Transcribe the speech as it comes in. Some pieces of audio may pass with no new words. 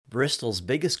Bristol's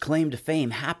biggest claim to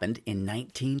fame happened in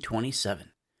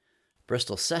 1927.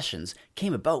 Bristol Sessions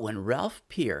came about when Ralph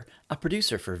Peer, a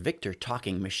producer for Victor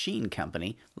Talking Machine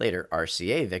Company, later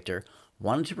RCA Victor,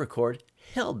 wanted to record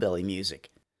hillbilly music.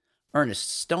 Ernest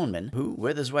Stoneman, who,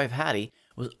 with his wife Hattie,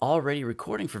 was already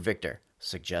recording for Victor,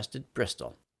 suggested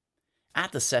Bristol.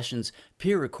 At the sessions,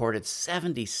 Peer recorded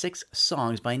 76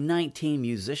 songs by 19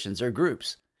 musicians or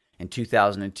groups. In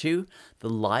 2002, the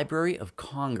Library of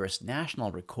Congress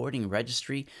National Recording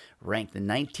Registry ranked the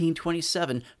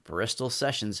 1927 Bristol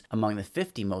Sessions among the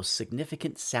 50 most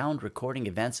significant sound recording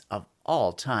events of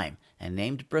all time and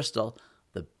named Bristol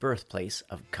the birthplace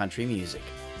of country music.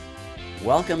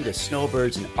 Welcome to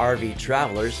Snowbirds and RV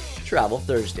Travelers Travel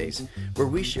Thursdays, where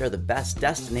we share the best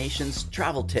destinations,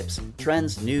 travel tips,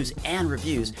 trends, news, and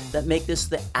reviews that make this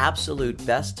the absolute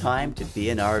best time to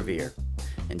be an RVer.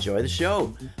 Enjoy the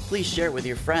show. Please share it with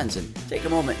your friends and take a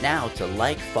moment now to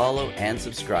like, follow, and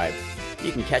subscribe.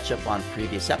 You can catch up on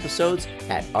previous episodes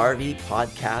at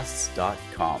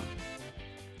rvpodcasts.com.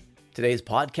 Today's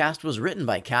podcast was written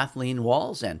by Kathleen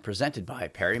Walls and presented by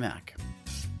Perry Mack.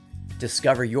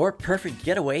 Discover your perfect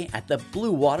getaway at the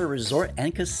Blue Water Resort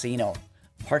and Casino.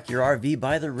 Park your RV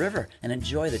by the river and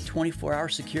enjoy the 24-hour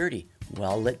security,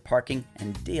 well-lit parking,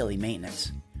 and daily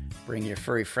maintenance. Bring your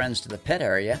furry friends to the pet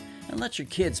area and let your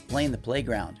kids play in the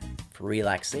playground. For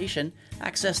relaxation,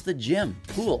 access the gym,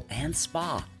 pool, and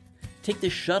spa. Take the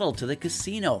shuttle to the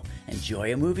casino,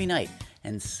 enjoy a movie night,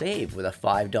 and save with a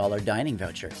 $5 dining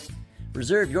voucher.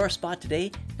 Reserve your spot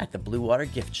today at the Blue Water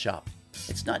Gift Shop.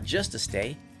 It's not just a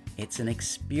stay, it's an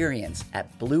experience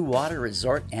at Blue Water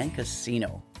Resort and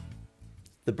Casino.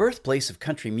 The Birthplace of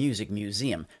Country Music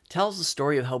Museum tells the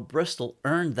story of how Bristol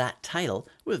earned that title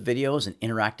with videos and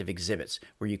interactive exhibits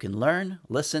where you can learn,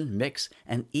 listen, mix,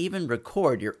 and even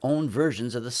record your own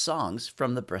versions of the songs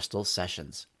from the Bristol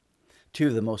Sessions. Two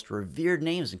of the most revered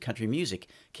names in country music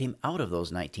came out of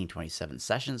those 1927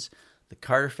 sessions, the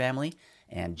Carter family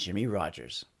and Jimmie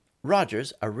Rodgers.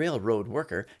 Rodgers, a railroad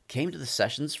worker, came to the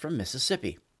sessions from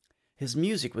Mississippi. His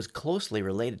music was closely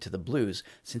related to the blues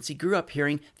since he grew up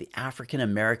hearing the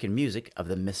African-American music of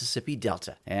the Mississippi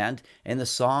Delta and in the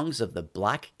songs of the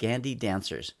Black Gandy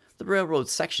Dancers, the railroad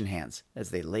section hands, as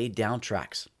they laid down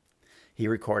tracks. He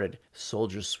recorded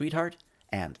Soldier's Sweetheart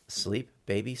and Sleep,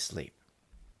 Baby, Sleep.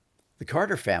 The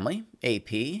Carter family, AP,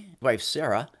 wife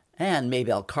Sarah, and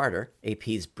Maybelle Carter,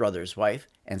 AP's brother's wife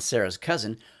and Sarah's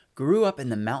cousin, grew up in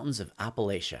the mountains of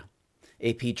Appalachia.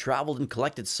 AP traveled and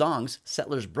collected songs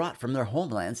settlers brought from their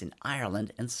homelands in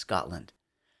Ireland and Scotland.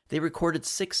 They recorded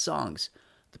 6 songs: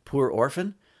 The Poor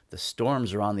Orphan, The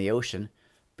Storms Are on the Ocean,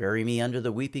 Bury Me Under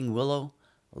the Weeping Willow,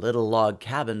 Little Log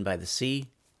Cabin by the Sea,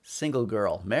 Single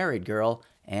Girl, Married Girl,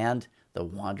 and The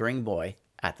Wandering Boy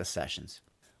at the sessions.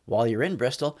 While you're in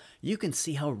Bristol, you can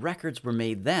see how records were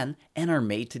made then and are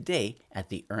made today at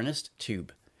the Ernest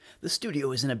Tube. The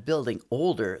studio is in a building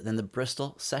older than the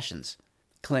Bristol Sessions.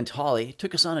 Clint Hawley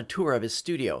took us on a tour of his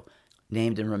studio,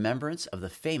 named in remembrance of the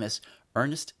famous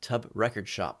Ernest Tubb record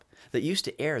shop that used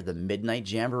to air the Midnight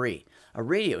Jamboree, a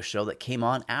radio show that came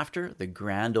on after the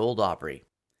Grand Ole Opry.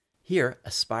 Here,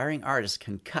 aspiring artists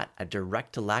can cut a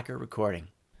direct-to-lacquer recording.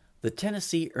 The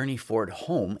Tennessee Ernie Ford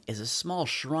home is a small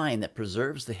shrine that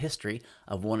preserves the history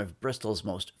of one of Bristol's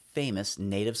most famous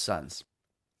native sons.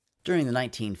 During the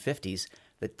 1950s,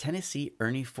 the Tennessee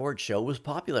Ernie Ford show was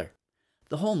popular.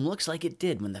 The home looks like it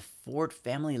did when the Ford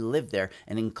family lived there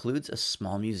and includes a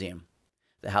small museum.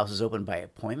 The house is open by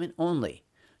appointment only.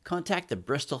 Contact the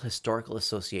Bristol Historical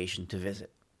Association to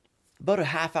visit. About a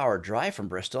half-hour drive from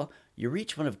Bristol, you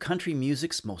reach one of country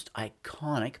music's most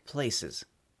iconic places.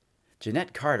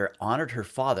 Jeanette Carter honored her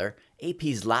father,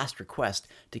 AP's last request,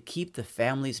 to keep the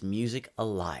family's music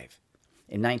alive.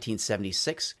 In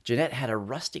 1976, Jeanette had a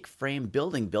rustic frame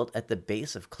building built at the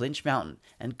base of Clinch Mountain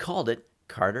and called it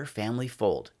Carter Family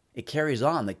Fold. It carries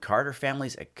on the Carter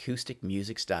family's acoustic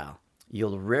music style.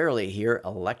 You'll rarely hear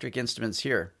electric instruments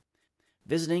here.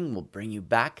 Visiting will bring you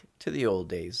back to the old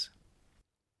days.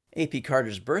 A.P.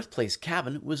 Carter's birthplace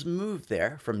cabin was moved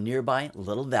there from nearby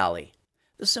Little Valley.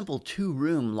 The simple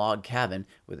 2-room log cabin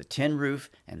with a tin roof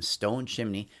and stone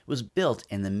chimney was built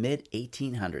in the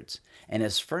mid-1800s and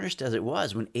as furnished as it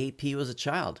was when A.P. was a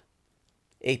child.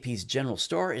 A.P.'s general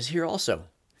store is here also.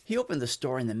 He opened the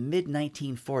store in the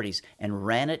mid-1940s and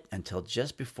ran it until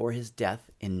just before his death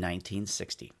in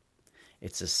 1960.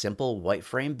 It's a simple white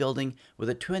frame building with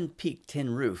a twin-peak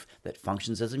tin roof that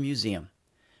functions as a museum.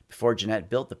 Before Jeanette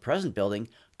built the present building,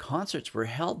 concerts were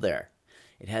held there.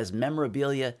 It has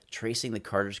memorabilia tracing the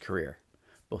Carter's career.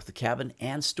 Both the cabin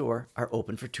and store are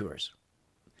open for tours.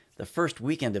 The first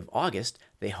weekend of August,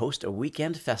 they host a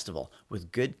weekend festival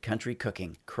with good country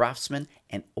cooking, craftsmen,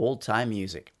 and old-time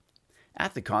music.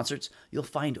 At the concerts, you'll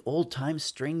find old-time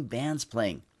string bands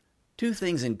playing. Two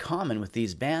things in common with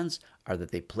these bands are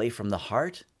that they play from the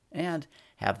heart and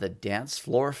have the dance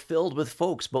floor filled with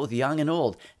folks, both young and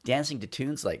old, dancing to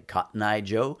tunes like Cotton Eye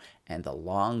Joe and The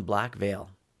Long Black Veil.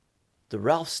 The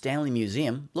Ralph Stanley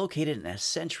Museum, located in a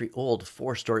century-old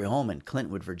 4-story home in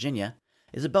Clintwood, Virginia,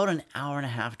 is about an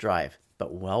hour-and-a-half drive,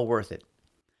 but well worth it.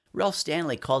 Ralph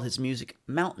Stanley called his music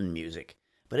mountain music,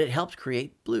 but it helped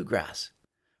create bluegrass.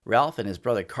 Ralph and his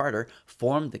brother Carter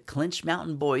formed the Clinch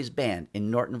Mountain Boys Band in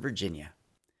Norton, Virginia.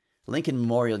 Lincoln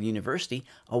Memorial University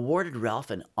awarded Ralph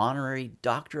an honorary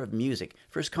Doctor of Music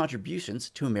for his contributions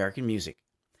to American music.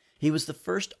 He was the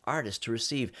first artist to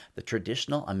receive the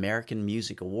Traditional American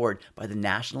Music Award by the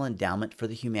National Endowment for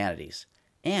the Humanities,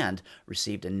 and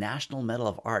received a National Medal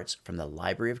of Arts from the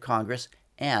Library of Congress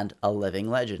and a Living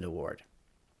Legend Award.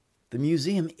 The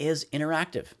museum is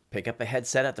interactive. Pick up a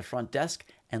headset at the front desk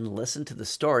and listen to the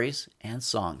stories and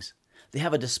songs. They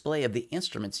have a display of the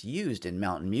instruments used in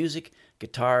mountain music,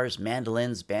 guitars,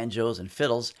 mandolins, banjos, and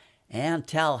fiddles, and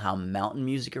tell how mountain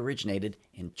music originated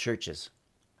in churches.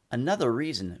 Another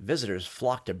reason visitors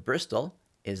flock to Bristol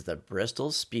is the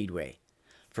Bristol Speedway.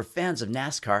 For fans of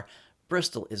NASCAR,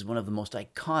 Bristol is one of the most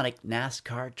iconic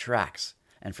NASCAR tracks,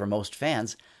 and for most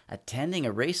fans, attending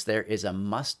a race there is a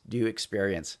must-do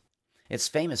experience. It's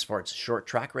famous for its short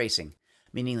track racing,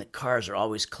 meaning that cars are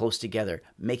always close together,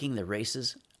 making the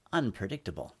races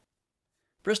unpredictable.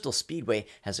 Bristol Speedway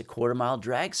has a quarter-mile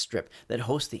drag strip that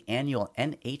hosts the annual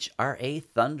NHRA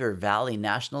Thunder Valley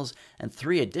Nationals and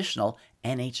 3 additional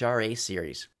NHRA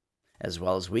series, as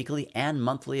well as weekly and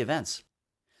monthly events.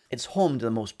 It's home to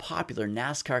the most popular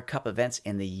NASCAR Cup events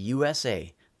in the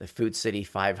USA, the Food City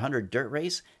 500 Dirt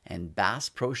Race and Bass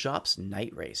Pro Shops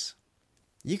Night Race.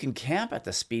 You can camp at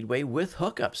the Speedway with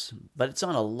hookups, but it's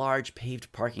on a large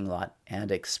paved parking lot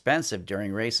and expensive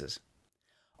during races.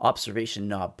 Observation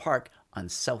Knob Park on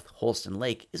South Holston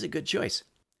Lake is a good choice.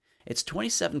 It's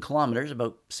 27 kilometers,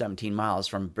 about 17 miles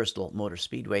from Bristol Motor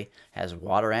Speedway, has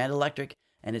water and electric,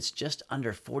 and it's just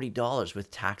under $40 with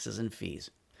taxes and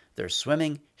fees. There's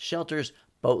swimming, shelters,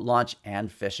 boat launch,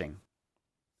 and fishing.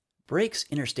 Breaks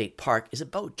Interstate Park is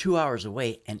about 2 hours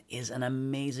away and is an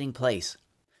amazing place.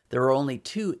 There are only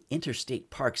 2 interstate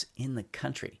parks in the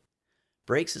country.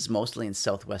 Breaks is mostly in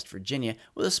southwest Virginia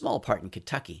with a small part in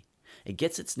Kentucky. It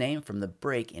gets its name from the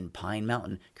break in Pine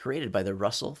Mountain created by the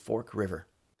Russell Fork River.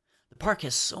 The park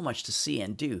has so much to see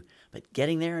and do, but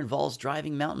getting there involves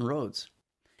driving mountain roads.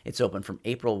 It's open from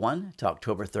April 1 to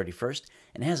October 31st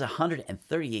and has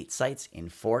 138 sites in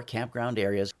 4 campground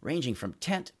areas ranging from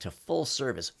tent to full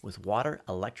service with water,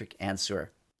 electric, and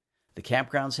sewer. The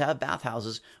campgrounds have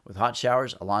bathhouses with hot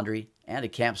showers, a laundry, and a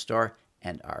camp store,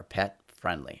 and are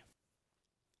pet-friendly.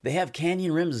 They have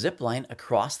canyon rim zip line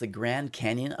across the Grand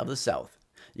Canyon of the South.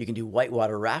 You can do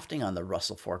whitewater rafting on the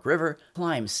Russell Fork River,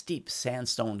 climb steep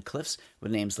sandstone cliffs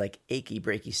with names like Achy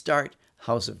Breaky Start,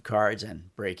 House of Cards,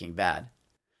 and Breaking Bad.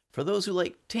 For those who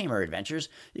like tamer adventures,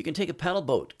 you can take a pedal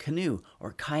boat, canoe,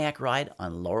 or kayak ride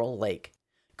on Laurel Lake.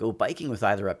 Go biking with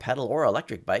either a pedal or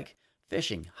electric bike,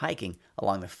 fishing, hiking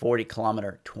along the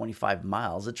 40-kilometer, 25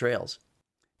 miles of trails.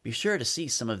 Be sure to see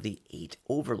some of the 8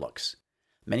 overlooks.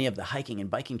 Many of the hiking and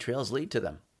biking trails lead to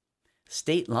them.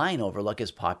 State Line Overlook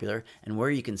is popular and where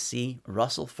you can see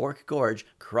Russell Fork Gorge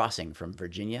crossing from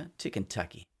Virginia to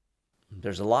Kentucky.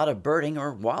 There's a lot of birding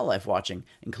or wildlife watching,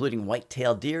 including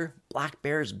white-tailed deer, black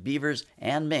bears, beavers,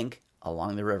 and mink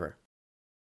along the river.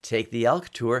 Take the elk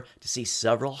tour to see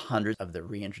several hundred of the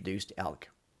reintroduced elk.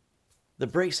 The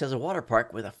Breaks has a water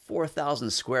park with a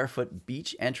 4,000 square foot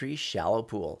beach entry shallow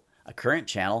pool, a current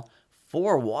channel,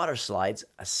 4 water slides,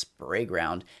 a spray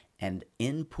ground, and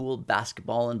in-pool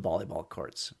basketball and volleyball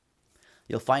courts.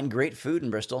 You'll find great food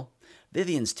in Bristol,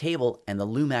 Vivian's Table and the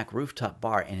Lumac Rooftop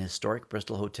Bar in historic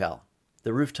Bristol Hotel.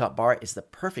 The rooftop bar is the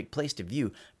perfect place to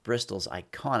view Bristol's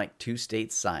iconic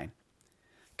 2-state sign.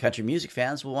 Country music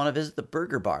fans will want to visit the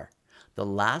Burger Bar, the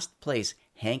last place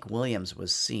Hank Williams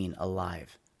was seen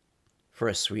alive. For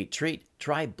a sweet treat,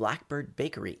 try Blackbird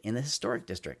Bakery in the Historic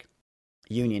District.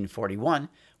 Union 41,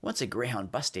 once a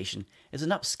Greyhound bus station, is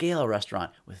an upscale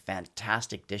restaurant with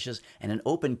fantastic dishes and an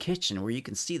open kitchen where you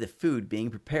can see the food being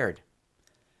prepared.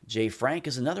 J. Frank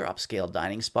is another upscale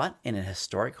dining spot in a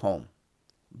historic home.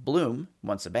 Bloom,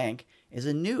 once a bank, is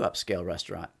a new upscale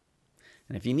restaurant.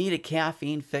 And if you need a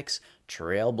caffeine fix,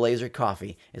 Trailblazer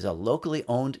Coffee is a locally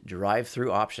owned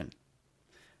drive-through option.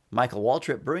 Michael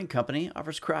Waltrip Brewing Company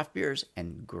offers craft beers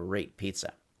and great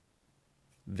pizza.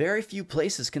 Very few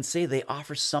places can say they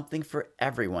offer something for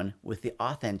everyone with the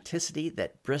authenticity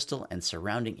that Bristol and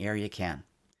surrounding area can.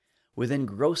 With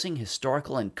engrossing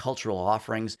historical and cultural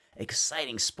offerings,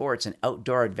 exciting sports and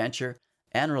outdoor adventure,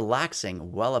 and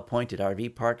relaxing, well-appointed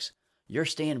RV parks, your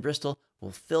stay in Bristol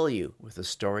will fill you with the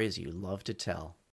stories you love to tell.